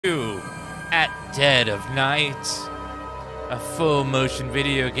At Dead of Night, a full motion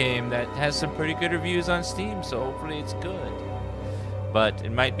video game that has some pretty good reviews on Steam, so hopefully it's good. But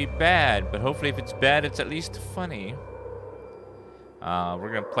it might be bad, but hopefully if it's bad, it's at least funny.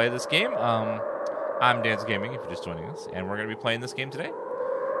 We're going to play this game. I'm DansGaming, if you're just joining us, and we're going to be playing this game today.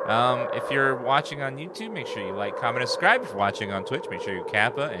 If you're watching on YouTube, make sure you like, comment, and subscribe. If you're watching on Twitch, make sure you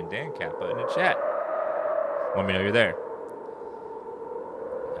Kappa and Dan Kappa in the chat. Let me know you're there.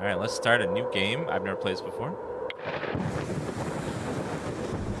 Alright, let's start a new game. I've never played this before.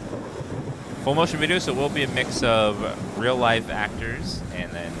 Full motion video, so it will be a mix of real life actors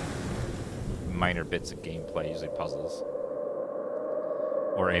and then minor bits of gameplay, usually puzzles.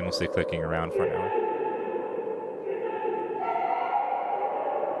 Or aimlessly clicking around for an hour.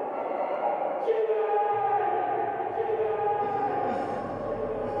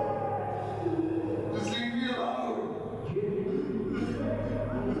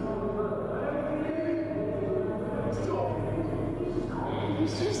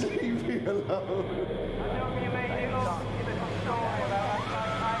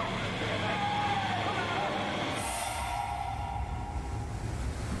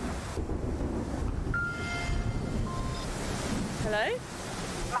 Hello?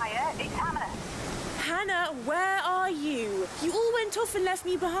 Maya, it's Hannah. Hannah, where are you? You all went off and left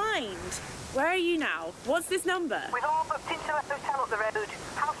me behind. Where are you now? What's this number? We've all booked into a hotel up the road.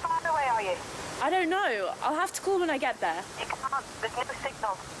 How far away are you? I don't know. I'll have to call when I get there. You can't. There's no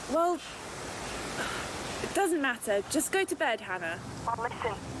signal. Well, it doesn't matter. Just go to bed, Hannah. Well,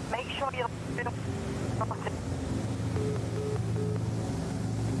 listen. Make sure you're...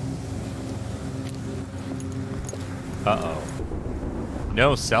 Uh-oh.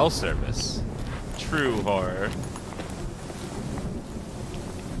 No cell service. True horror.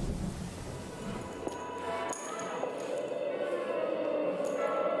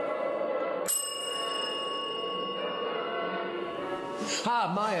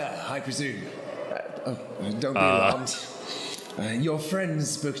 Ah, Maya, I presume. Don't be alarmed. Your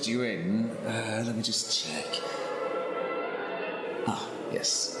friends booked you in. Let me just check. Ah,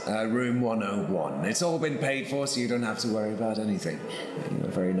 yes. Room 101. It's all been paid for, so you don't have to worry about anything. You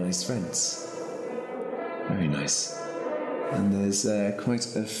are very nice friends. Very nice. And there's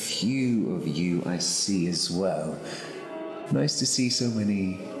quite a few of you I see as well. Nice to see so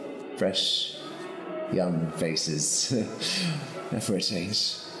many fresh, young faces. For a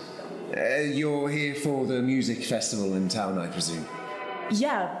change. You're here for the music festival in town, I presume?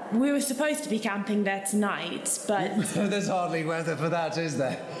 Yeah, we were supposed to be camping there tonight, but... There's hardly weather for that, is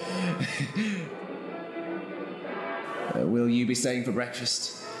there? Will you be staying for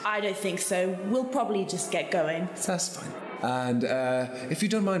breakfast? I don't think so. We'll probably just get going. That's fine. And if you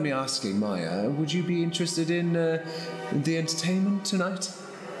don't mind me asking, Maya, would you be interested in the entertainment tonight?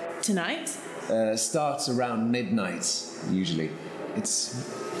 Tonight? Starts around midnight, usually.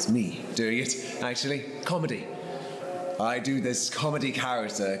 It's me doing it, actually. Comedy. I do this comedy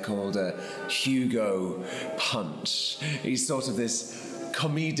character called Hugo Punch. He's sort of this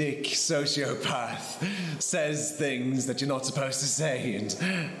comedic sociopath. Says things that you're not supposed to say and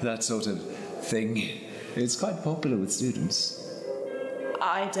that sort of thing. It's quite popular with students.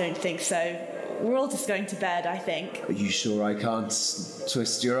 I don't think so. We're all just going to bed, I think. Are you sure I can't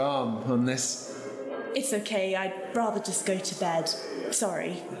twist your arm on this? It's okay. I'd rather just go to bed.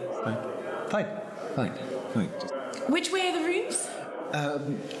 Sorry. Fine. Which way are the rooms?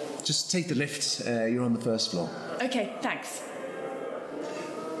 Just take the lift. You're on the first floor. Okay, thanks.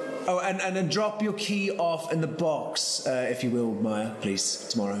 Oh, and then drop your key off in the box, if you will, Maya, please,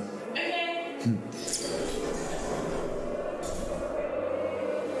 tomorrow. Okay.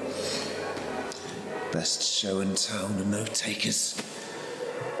 Best show in town and no takers.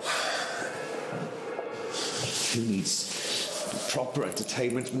 Who needs proper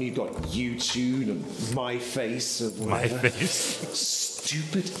entertainment when you've got YouTube and My Face or whatever? My Face?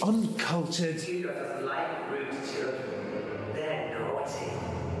 Stupid, uncultured... You don't like rude children. They're naughty.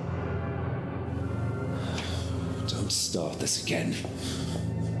 Don't start this again.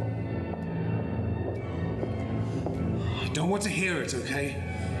 I don't want to hear it, okay?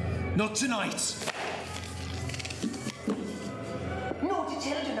 Not tonight! Naughty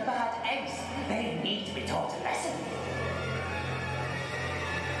children are bad eggs. They need to be taught a lesson.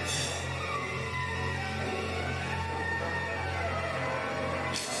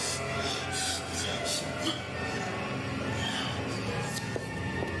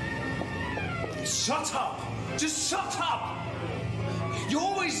 Shut up! Just shut up! You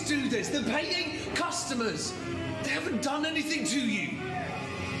always do this. They're paying customers. They haven't done anything to you.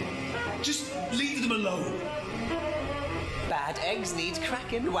 Just leave them alone. Bad eggs need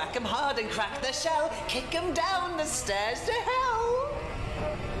cracking. Whack 'em hard and crack the shell. Kick 'em down the stairs to hell.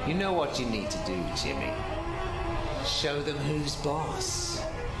 You know what you need to do, Jimmy. Show them who's boss.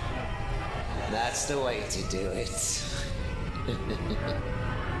 That's the way to do it.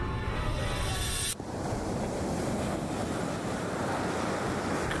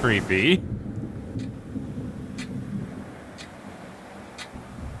 Creepy.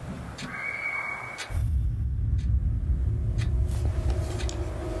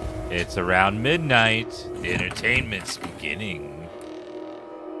 It's around midnight. The entertainment's beginning.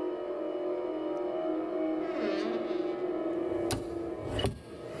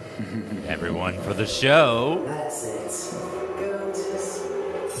 Everyone for the show. That's it. Go to sleep.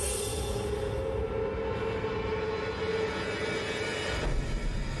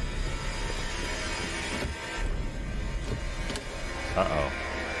 Uh-oh.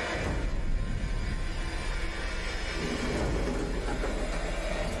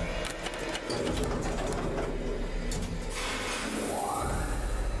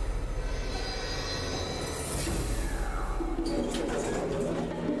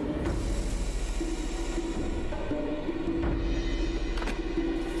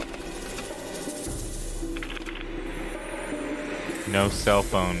 No cell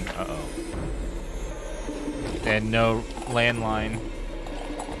phone. Uh-oh. And no landline.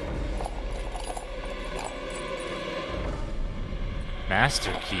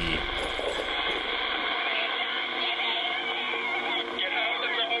 Master key.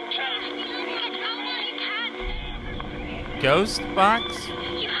 Ghost box?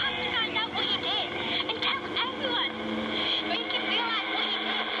 You have to find out what he did and tell everyone. Make it feel like what he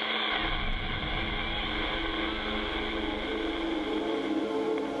did.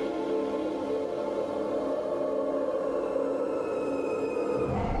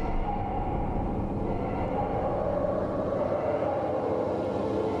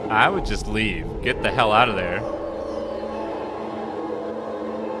 I would just leave. Get the hell out of there.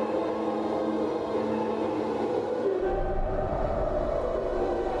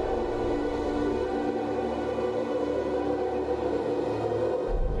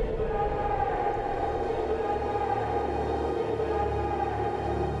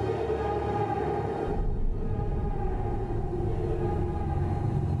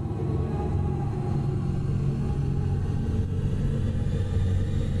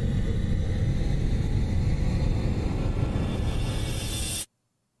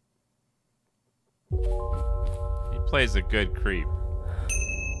 Plays a good creep.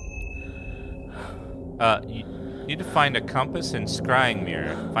 You need to find a compass and scrying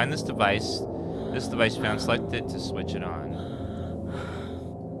mirror. Find this device. This device found. Select it to switch it on.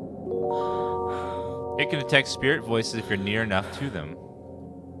 It can detect spirit voices if you're near enough to them.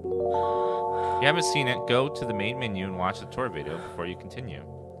 If you haven't seen it, go to the main menu and watch the tour video before you continue.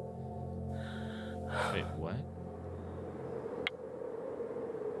 Wait, what?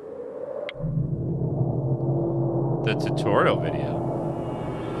 The tutorial video.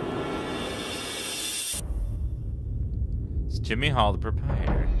 It's Jimmy Hall, the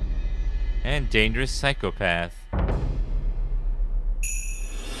proprietor, and dangerous psychopath.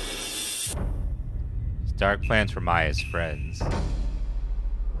 His dark plans for Maya's friends.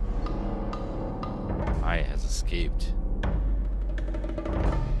 Maya has escaped.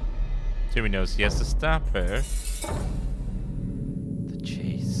 Jimmy knows he has to stop her. The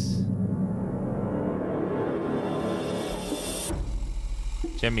chase.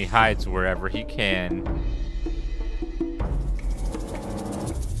 Jimmy hides wherever he can.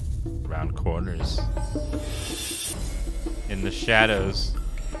 Around corners. In the shadows.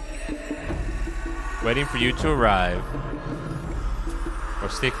 Waiting for you to arrive. Or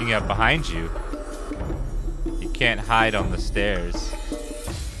sticking up behind you. You can't hide on the stairs.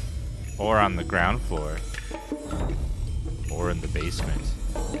 Or on the ground floor. Or in the basement.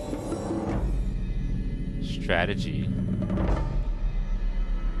 Strategy.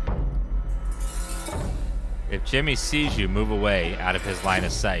 If Jimmy sees you, move away out of his line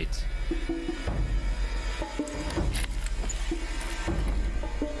of sight.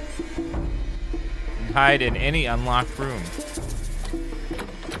 And hide in any unlocked room.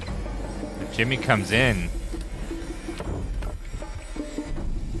 If Jimmy comes in,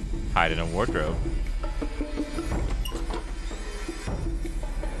 hide in a wardrobe.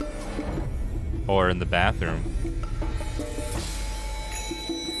 Or in the bathroom.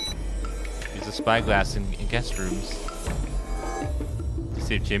 Use a spyglass in guest rooms to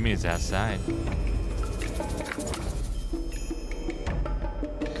see if Jimmy is outside.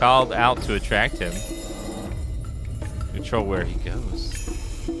 Called out to attract him. Control where he goes.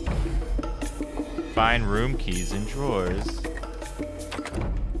 Find room keys in drawers.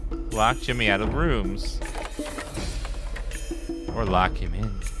 Lock Jimmy out of rooms. Or lock him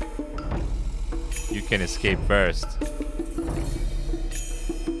in. You can escape first.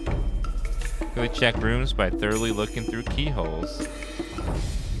 Quickly check rooms by thoroughly looking through keyholes.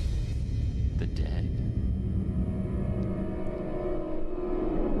 The dead.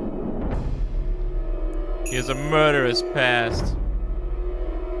 He has a murderous past.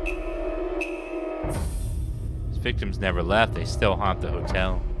 His victims never left. They still haunt the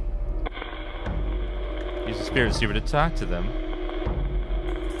hotel. Use the spirit receiver to talk to them.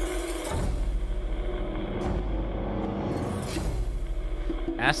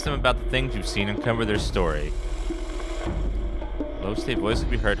 Ask them about the things you've seen and cover their story. Low state voices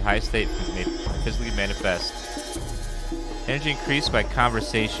be heard, high state may physically manifest. Energy increased by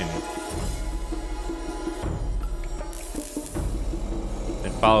conversation.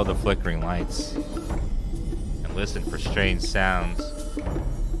 Then follow the flickering lights. And listen for strange sounds.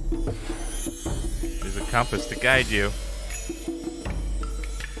 There's a compass to guide you.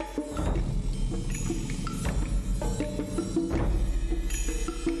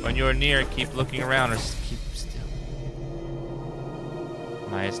 When you're near, keep looking around or keep still.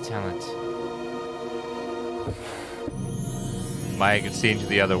 Maya's talent. Maya can see into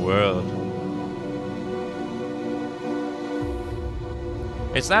the other world.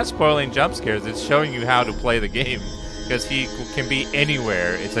 It's not spoiling jump scares, it's showing you how to play the game. Because he can be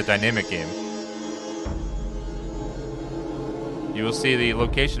anywhere, it's a dynamic game. You will see the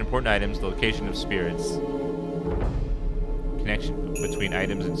location of important items, the location of spirits. Connection between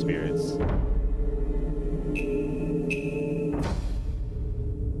items and spirits.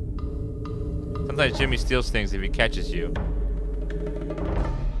 Sometimes Jimmy steals things if he catches you.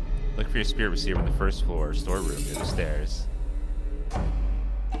 Look for your spirit receiver on the first floor storeroom near the stairs.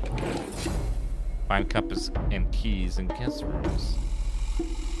 Find compass and keys in guest rooms.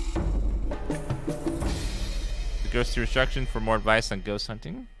 Go through instructions for more advice on ghost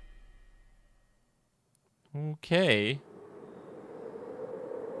hunting. Okay.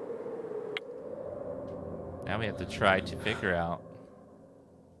 Now we have to try to figure out.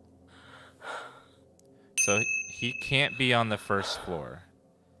 So he can't be on the first floor.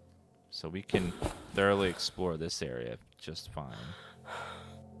 So we can thoroughly explore this area just fine.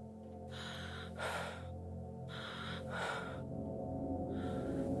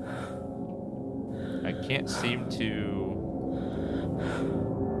 I can't seem to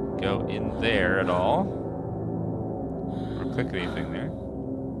go in there at all. Or click anything there.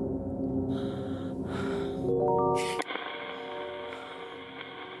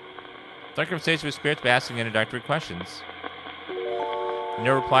 Start conversation with spirits by asking introductory questions.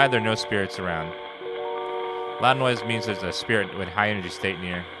 No reply, there are no spirits around. Loud noise means there's a spirit with high energy state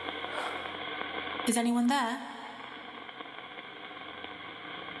near. Is anyone there?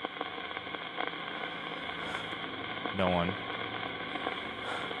 No one.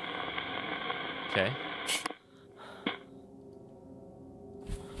 Okay.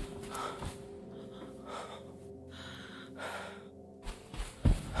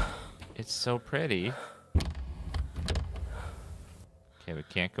 It's so pretty. Okay, we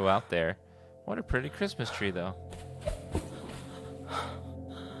can't go out there. What a pretty Christmas tree, though.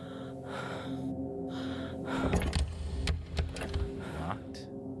 Locked.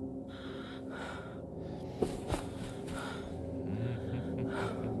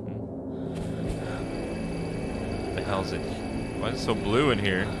 What the hell is it? Why is it so blue in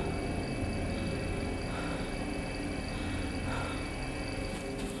here?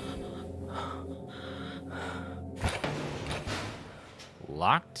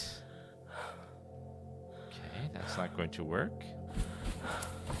 Locked. Okay, that's not going to work.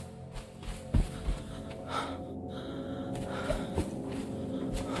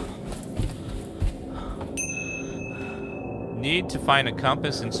 Need to find a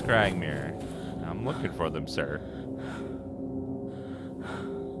compass and scrying mirror. I'm looking for them, sir.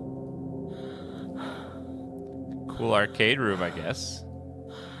 Cool arcade room, I guess.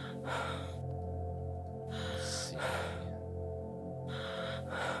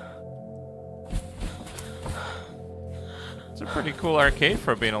 It's a pretty cool arcade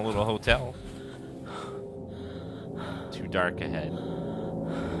for being a little hotel. Too dark ahead.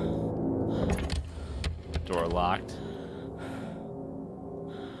 Door locked.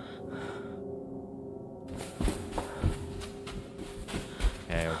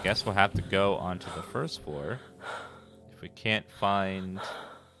 Okay, I guess we'll have to go onto the first floor. If we can't find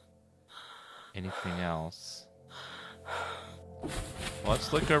anything else. Well,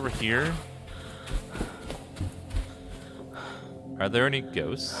 let's look over here. Are there any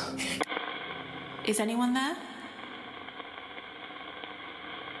ghosts? Is anyone there?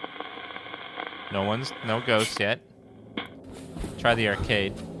 No ghosts yet. Try the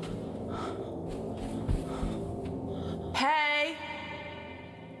arcade. Hey!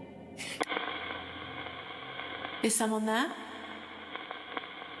 Is someone there?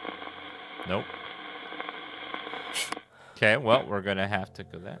 Nope. Okay, well, we're gonna have to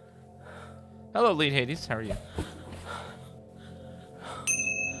go there. Hello, Lead Hades. How are you?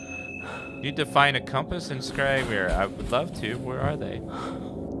 You define a compass and scribe here. I would love to. Where are they?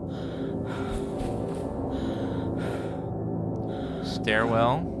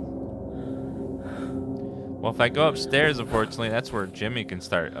 Stairwell. Well, if I go upstairs, unfortunately, that's where Jimmy can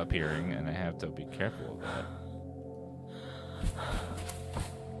start appearing, and I have to be careful of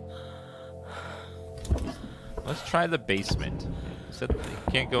that. Let's try the basement. Except you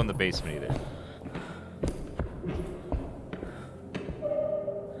can't go in the basement either.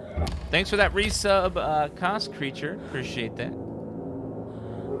 Thanks for that resub, Cost Creature. Appreciate that.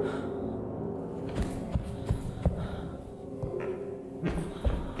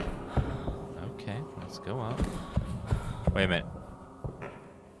 Okay, let's go up. Wait a minute.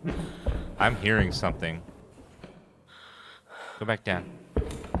 I'm hearing something. Go back down.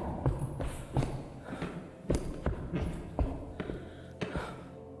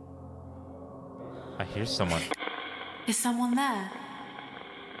 I hear someone. Is someone there?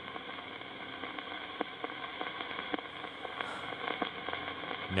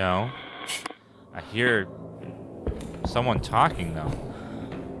 No. I hear someone talking, though.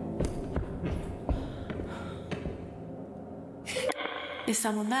 Is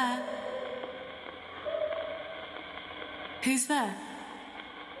someone there? Who's there?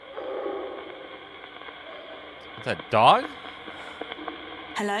 Is that a dog?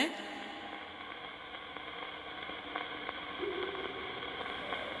 Hello?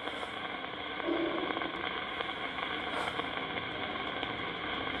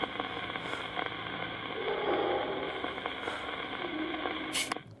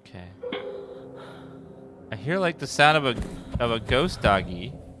 I hear like the sound of a ghost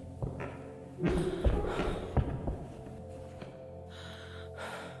doggy.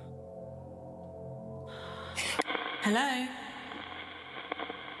 Hello?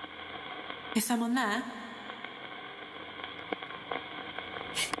 Is someone there?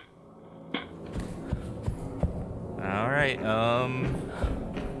 All right,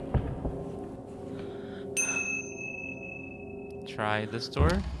 try this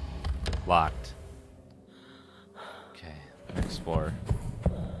door. Locked. Okay, next floor.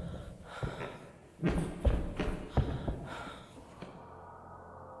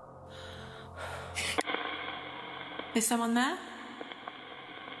 Is someone there?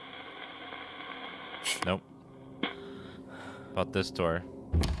 Nope. About this door.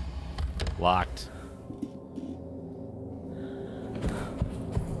 Locked.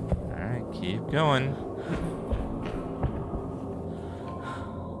 Alright, keep going.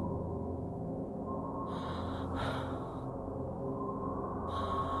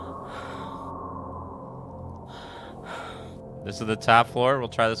 This is the top floor. We'll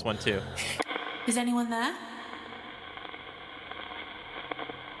try this one too. Is anyone there?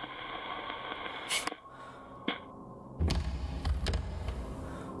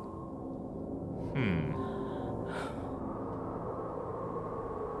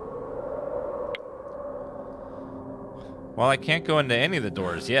 Well, I can't go into any of the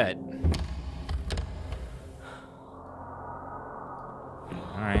doors yet.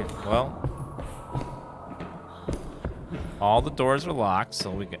 Alright, well. All the doors are locked, so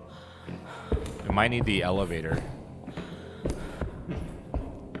we might need the elevator.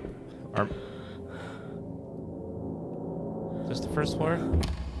 Or... Is this the first floor?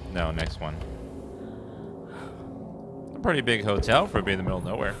 No, next one. A pretty big hotel for being in the middle of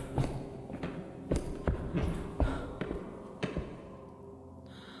nowhere.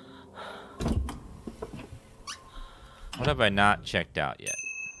 What have I not checked out yet?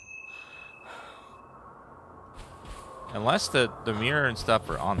 Unless the mirror and stuff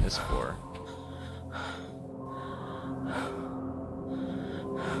are on this floor.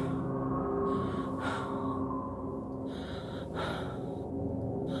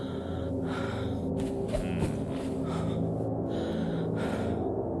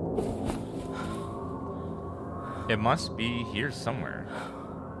 It must be here somewhere.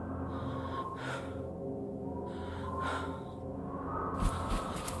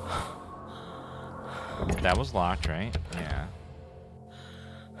 That was locked, right? Yeah.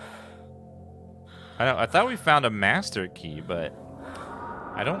 I thought we found a master key, but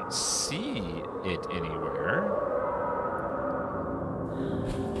I don't see it anywhere.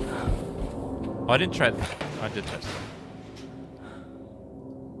 Oh, I didn't try. I did this.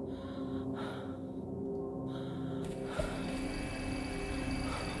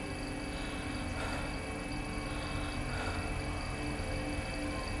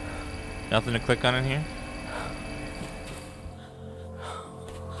 Nothing to click on in here?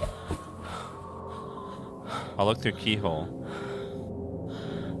 I'll look through keyhole.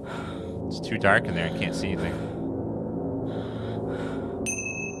 It's too dark in there, I can't see anything.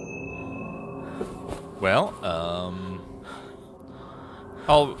 Well,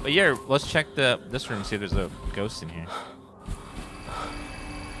 oh, yeah, let's check this room and see if there's a ghost in here.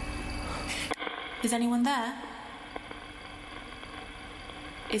 Is anyone there?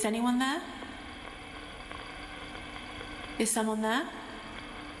 Is anyone there? Is someone there?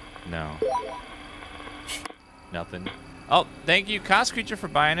 No. Nothing. Oh, thank you, Cost Creature, for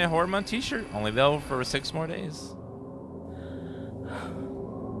buying a Hormone t-shirt. Only available for 6 more days.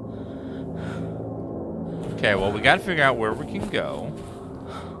 Okay, well, we gotta figure out where we can go.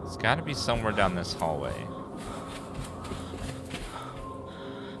 It's gotta be somewhere down this hallway.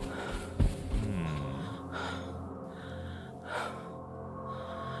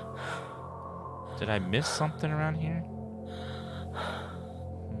 Did I miss something around here?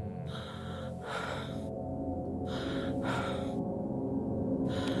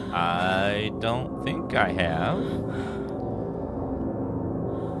 I don't think I have.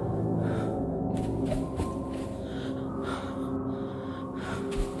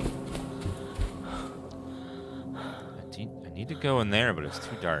 I need to go in there, but it's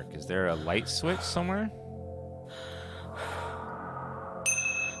too dark. Is there a light switch somewhere?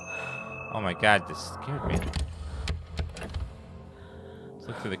 Oh my god, this scared me. Let's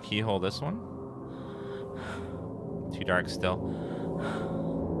look through the keyhole, this one. Too dark still.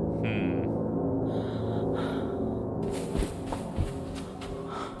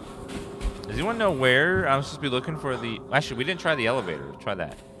 Does anyone know where I'm supposed to be looking for the... Actually, we didn't try the elevator. Let's try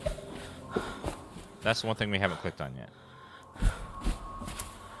that. That's the one thing we haven't clicked on yet.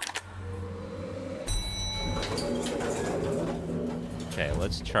 Okay,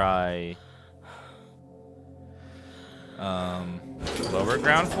 let's try... lower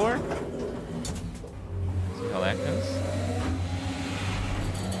ground floor? See how that goes.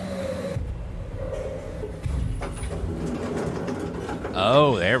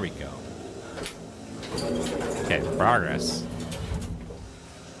 Oh, there we go. Okay, progress.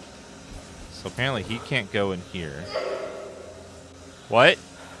 So apparently he can't go in here. What?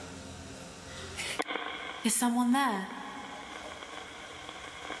 Is someone there?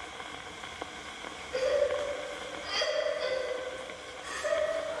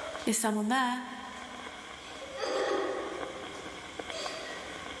 Is someone there?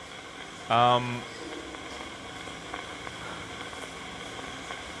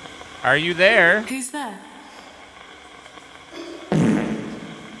 Are you there? Who's there?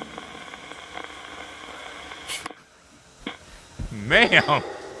 Ma'am!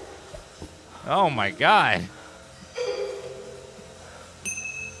 Oh my god.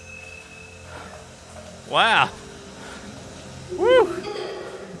 Wow. Woo!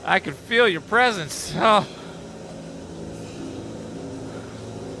 I can feel your presence. Oh.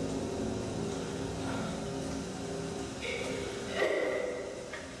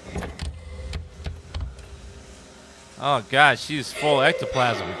 Oh god, she's full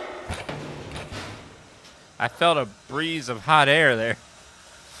ectoplasm. I felt a breeze of hot air there.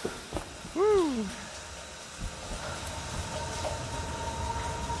 Woo.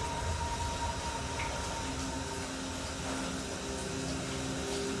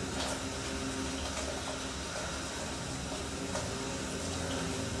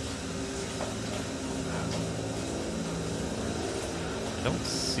 I don't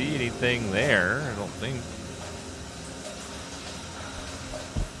see anything there, I don't think.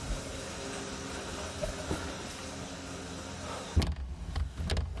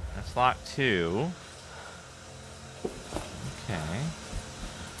 That's locked too. Okay.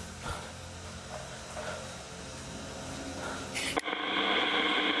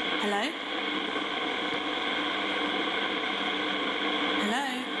 Hello? Hello?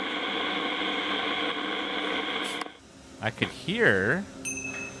 I could hear.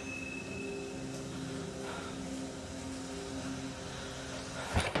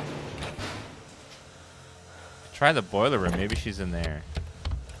 Try the boiler room. Maybe she's in there.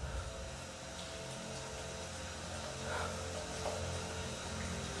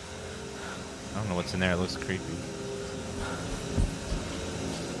 I don't know what's in there. It looks creepy.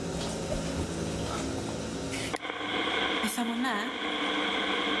 Is someone there?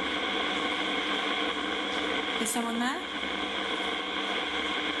 Is someone there?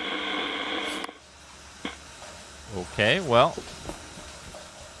 Okay, well.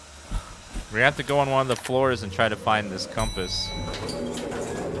 We have to go on one of the floors and try to find this compass.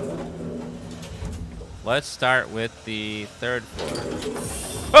 Let's start with the 3rd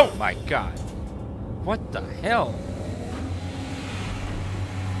floor. Oh my god. What the hell?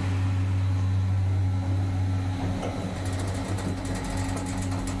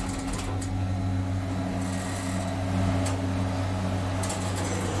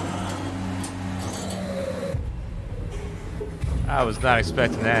 I was not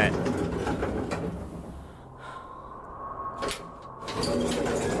expecting that.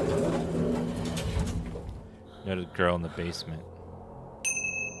 Another girl in the basement.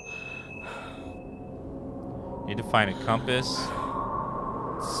 Need to find a compass.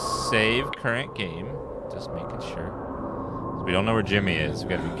 Save current game. Just making sure. We don't know where Jimmy is. We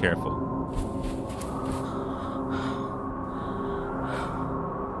gotta be careful.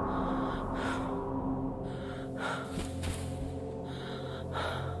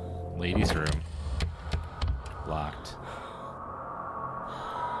 Ladies' room. Locked.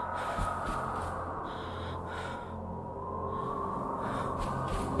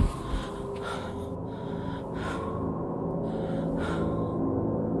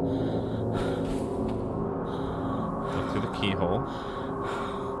 Look through the keyhole.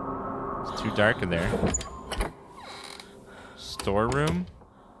 It's too dark in there. Storeroom.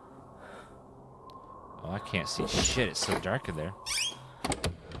 Oh, I can't see shit. It's so dark in there.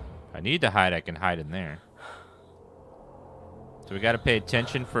 If I need to hide, I can hide in there. So we got to pay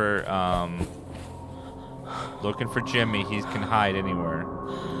attention for looking for Jimmy. He can hide anywhere.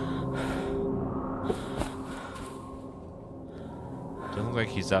 Doesn't look like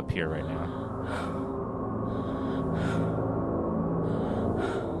he's up here right now.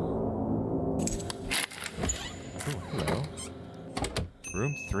 Oh, hello.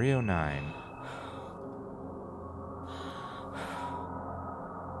 Room 309.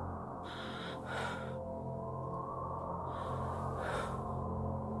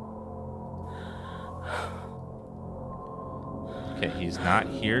 Okay, he's not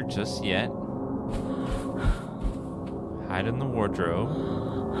here just yet. Hide in the wardrobe.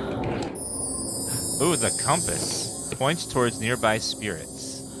 Ooh, the compass. Points towards nearby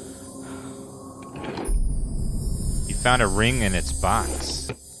spirits. You found a ring in its box.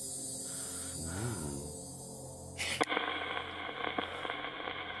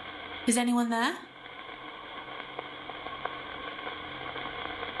 Is anyone there?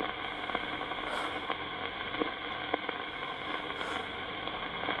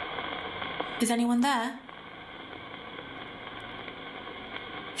 Is anyone there?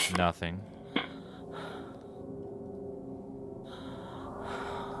 Nothing.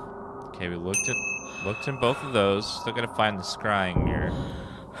 Okay, we looked in both of those. Still gotta find the scrying mirror.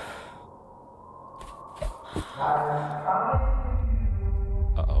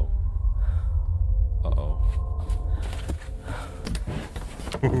 Uh-oh. Uh-oh.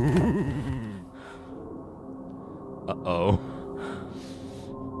 Uh-oh.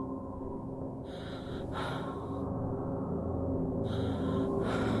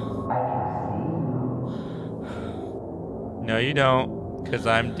 No, you don't, because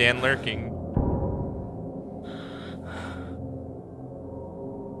I'm Dan Lurking.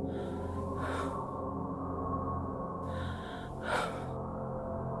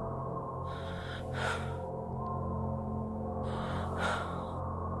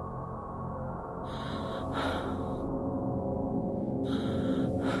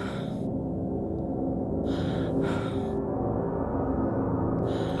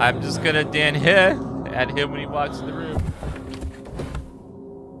 I'm just gonna Dan hit at him when he walks in the room.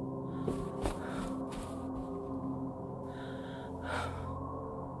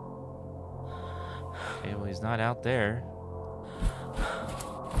 Okay, well, he's not out there.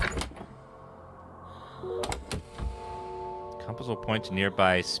 Compass will point to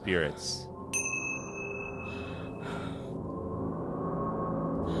nearby spirits.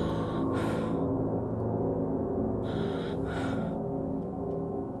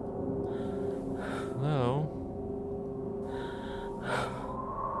 Hello?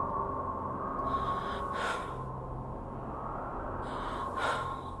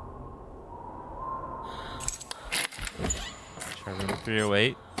 Try room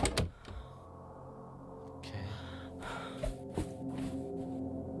 308. Okay.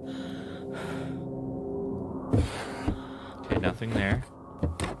 Okay, nothing there.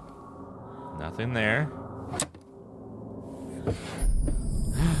 Nothing there.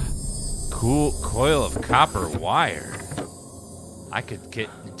 Cool coil of copper wire. I could get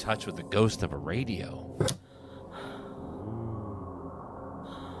in touch with the ghost of a radio.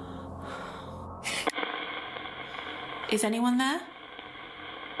 Is anyone there?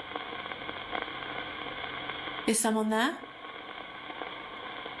 Is someone there?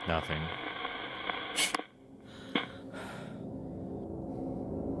 Nothing.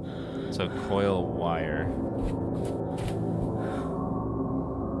 It's a coil wire.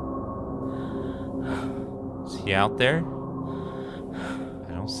 Is he out there?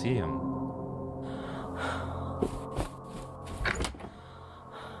 I don't see him.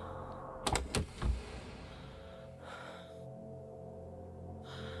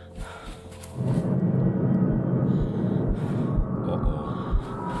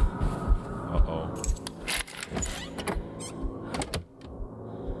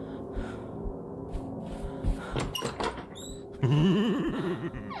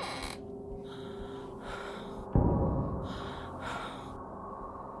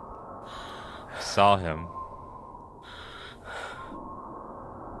 Saw him.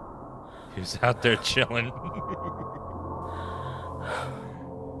 He was out there chilling.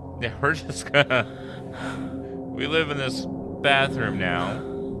 Yeah, we're just gonna... We live in this bathroom now.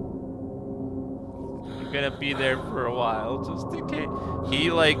 We're gonna be there for a while, just in case.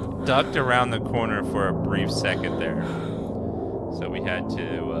 He, like, ducked around the corner for a brief second there. So we had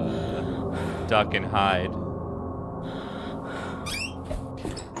to, duck and hide.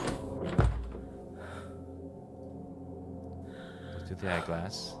 The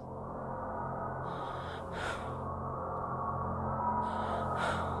eyeglass.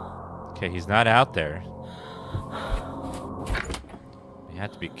 Okay, he's not out there. We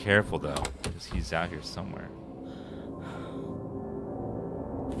have to be careful though, because he's out here somewhere.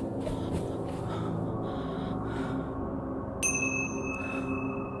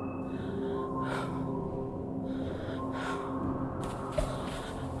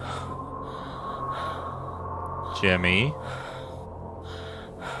 Jimmy.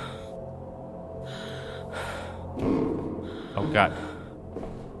 Oh God.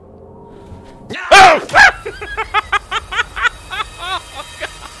 Oh!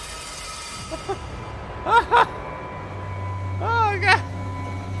 Oh God.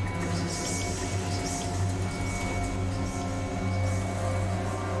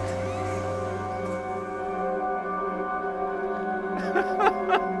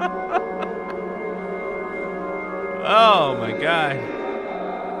 Oh my God.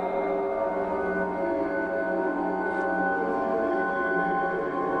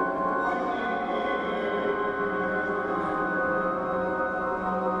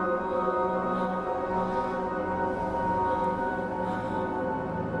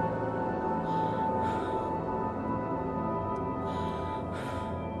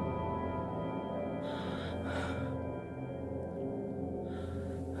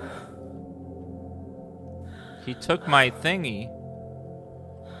 He took my thingy.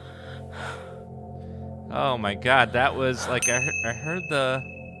 Oh my God, that was like I heard the.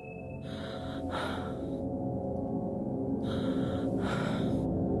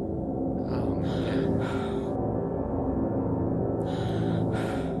 Oh my God.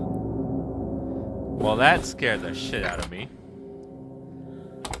 Well, that scared the shit out of me.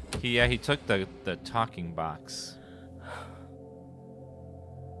 He took the talking box.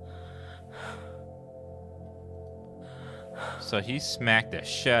 So he smacked the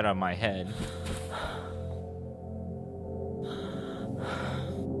shit out of my head.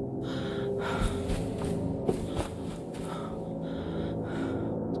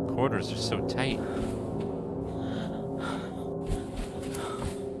 The quarters are so tight.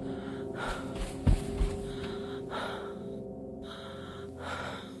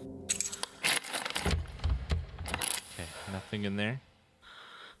 Okay, nothing in there.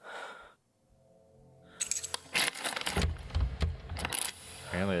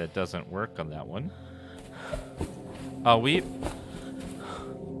 Apparently that doesn't work on that one. Oh, we...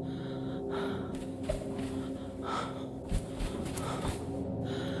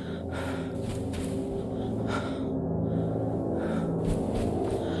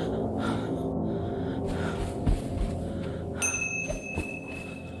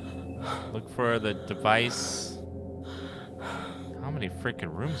 Look for the device. How many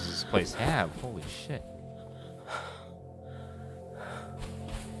freaking rooms does this place have? Holy shit.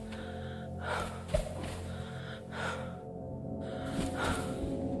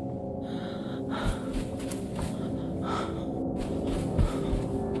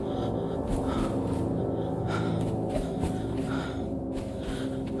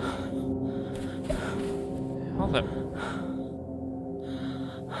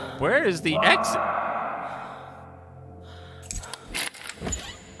 Where is the exit?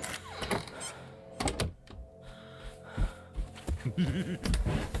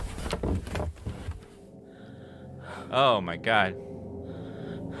 Oh my god.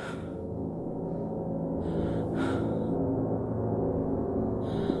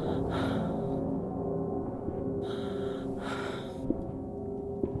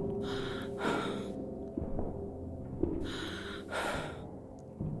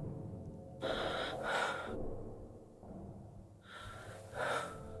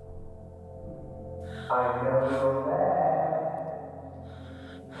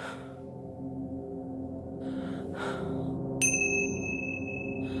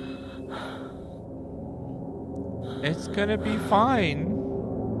 It's gonna be fine.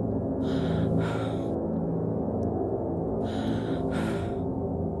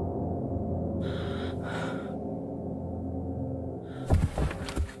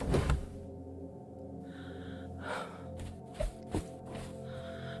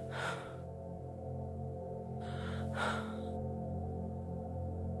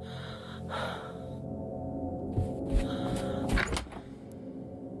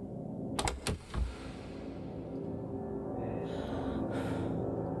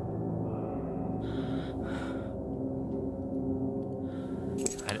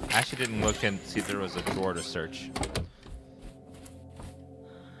 I actually didn't look and see if there was a drawer to search.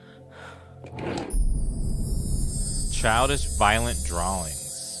 Childish, violent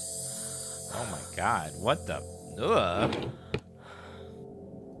drawings. Oh my god, what the? Ugh.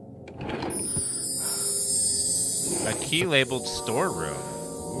 A key labeled storeroom.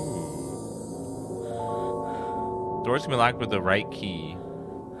 Ooh. Doors can be locked with the right key.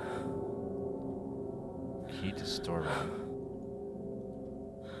 Key to storeroom.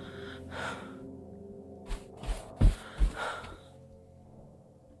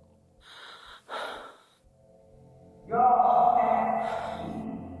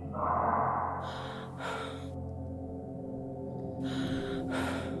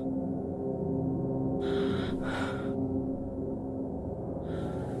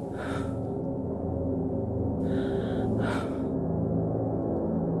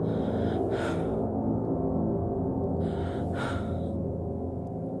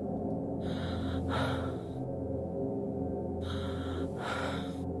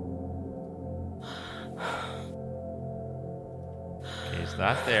 He's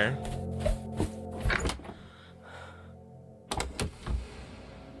not there.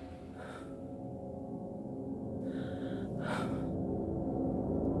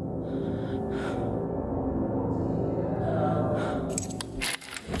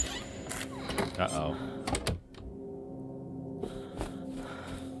 Uh-oh.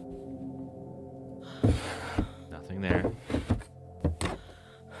 Nothing there.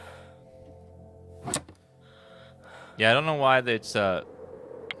 Yeah, I don't know why it's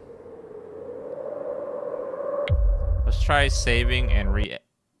let's try saving and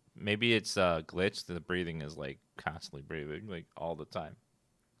maybe it's glitched. The breathing is like constantly breathing like all the time.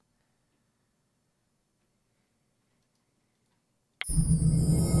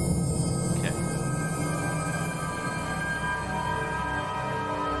 Okay.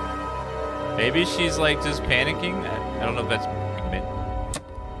 Maybe she's like just panicking. I don't know if that's meant.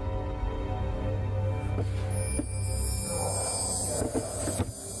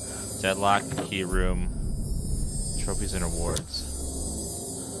 Deadlock, key room, trophies and awards.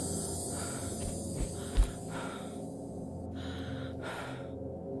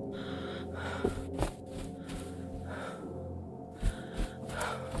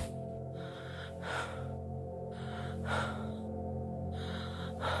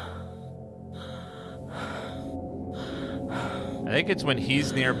 I think it's when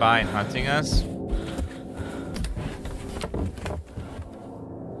he's nearby and hunting us.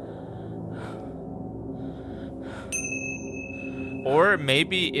 Or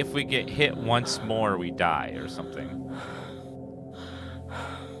maybe if we get hit once more, we die or something.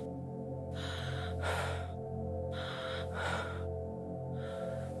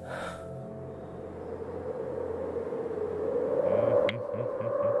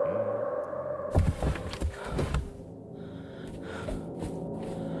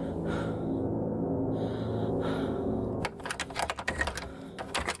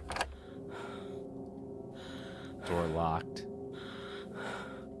 Door locked.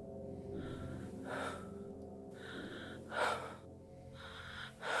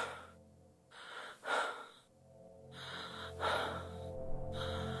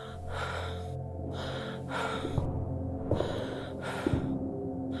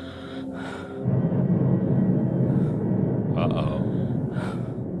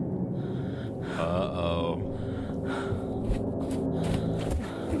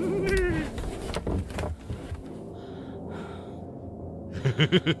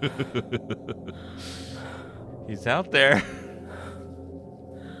 He's out there.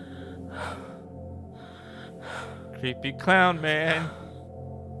 Creepy clown man.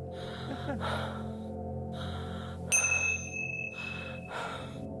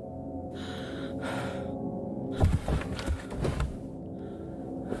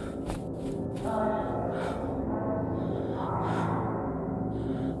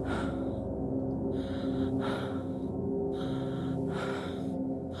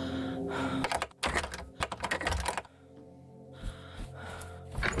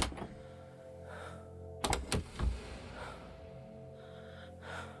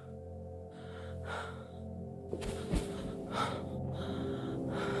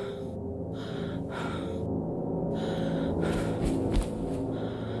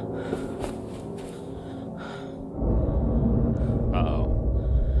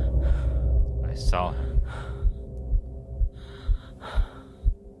 Saw him.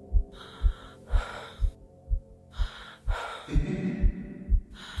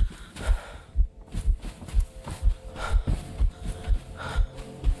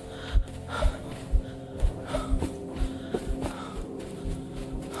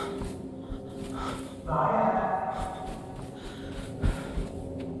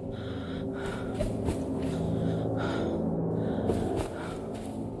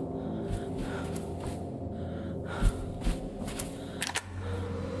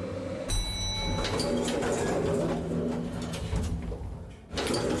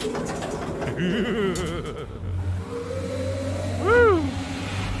 Woo!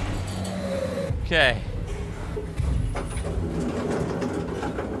 Okay.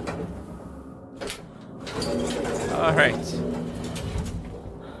 All right.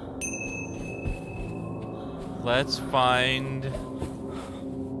 Let's find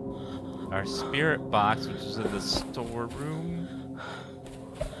our spirit box, which is in the storeroom.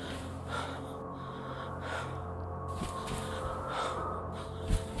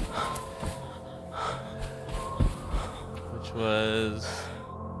 Was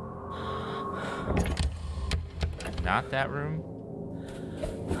not that room.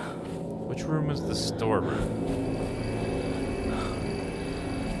 Which room was the storeroom?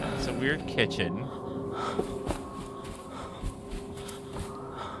 It's a weird kitchen.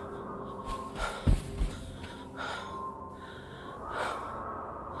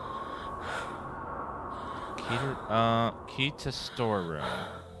 Key to storeroom.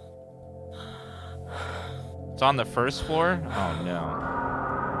 It's on the first floor? Oh no.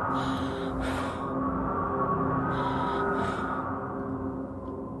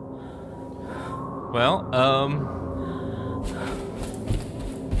 Well,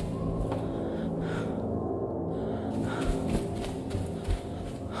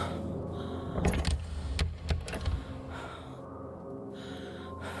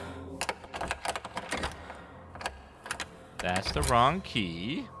 that's the wrong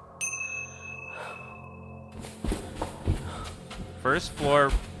key. First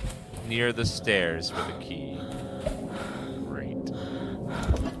floor near the stairs for the key. Great.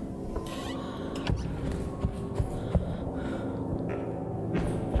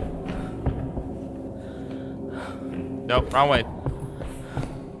 Nope, wrong way.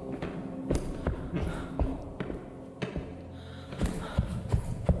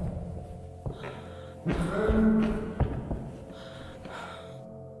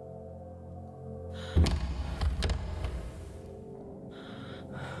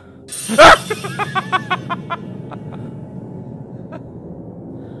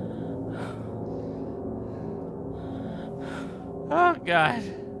 Oh, God.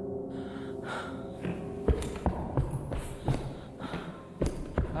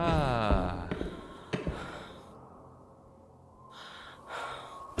 Ah.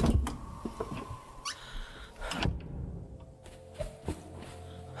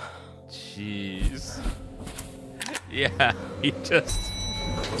 Jeez. Yeah, he just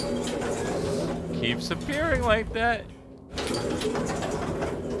keeps appearing like that.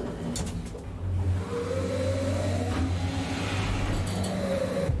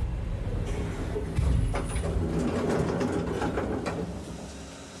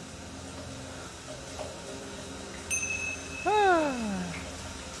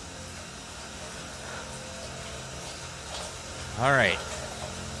 All right.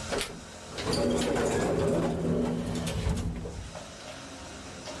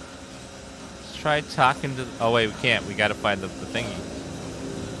 Let's try talking to... Oh, wait, we can't. We got to find the thingy.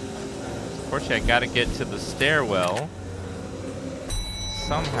 Unfortunately, I got to get to the stairwell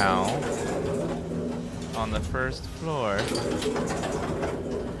somehow on the first floor.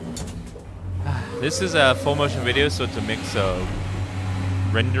 This is a full motion video, so it's a mix of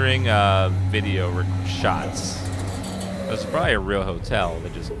rendering video shots. This is probably a real hotel. They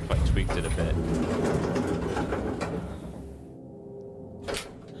just like tweaked it a bit.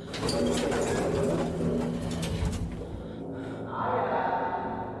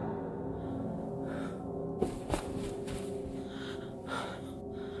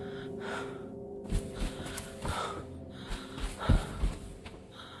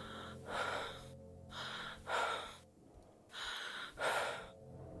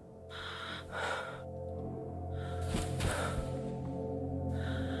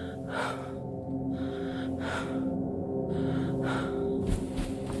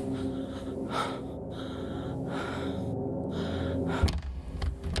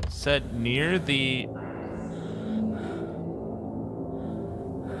 Said near the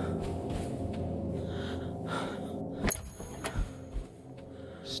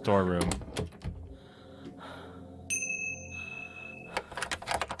storeroom.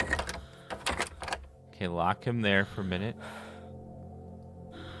 Okay, lock him there for a minute.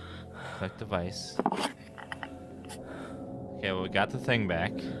 Collect device. Okay, well, we got the thing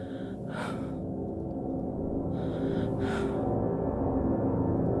back.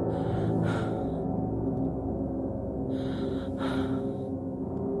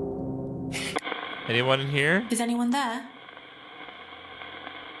 Anyone in here? Is anyone there?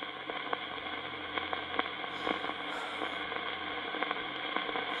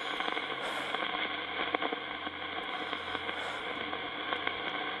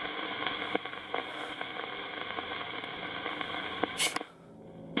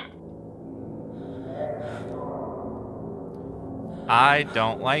 I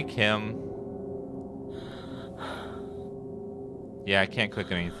don't like him. Yeah, I can't click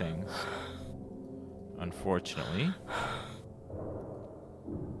on anything. Unfortunately.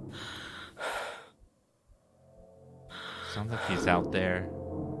 Sounds like he's out there.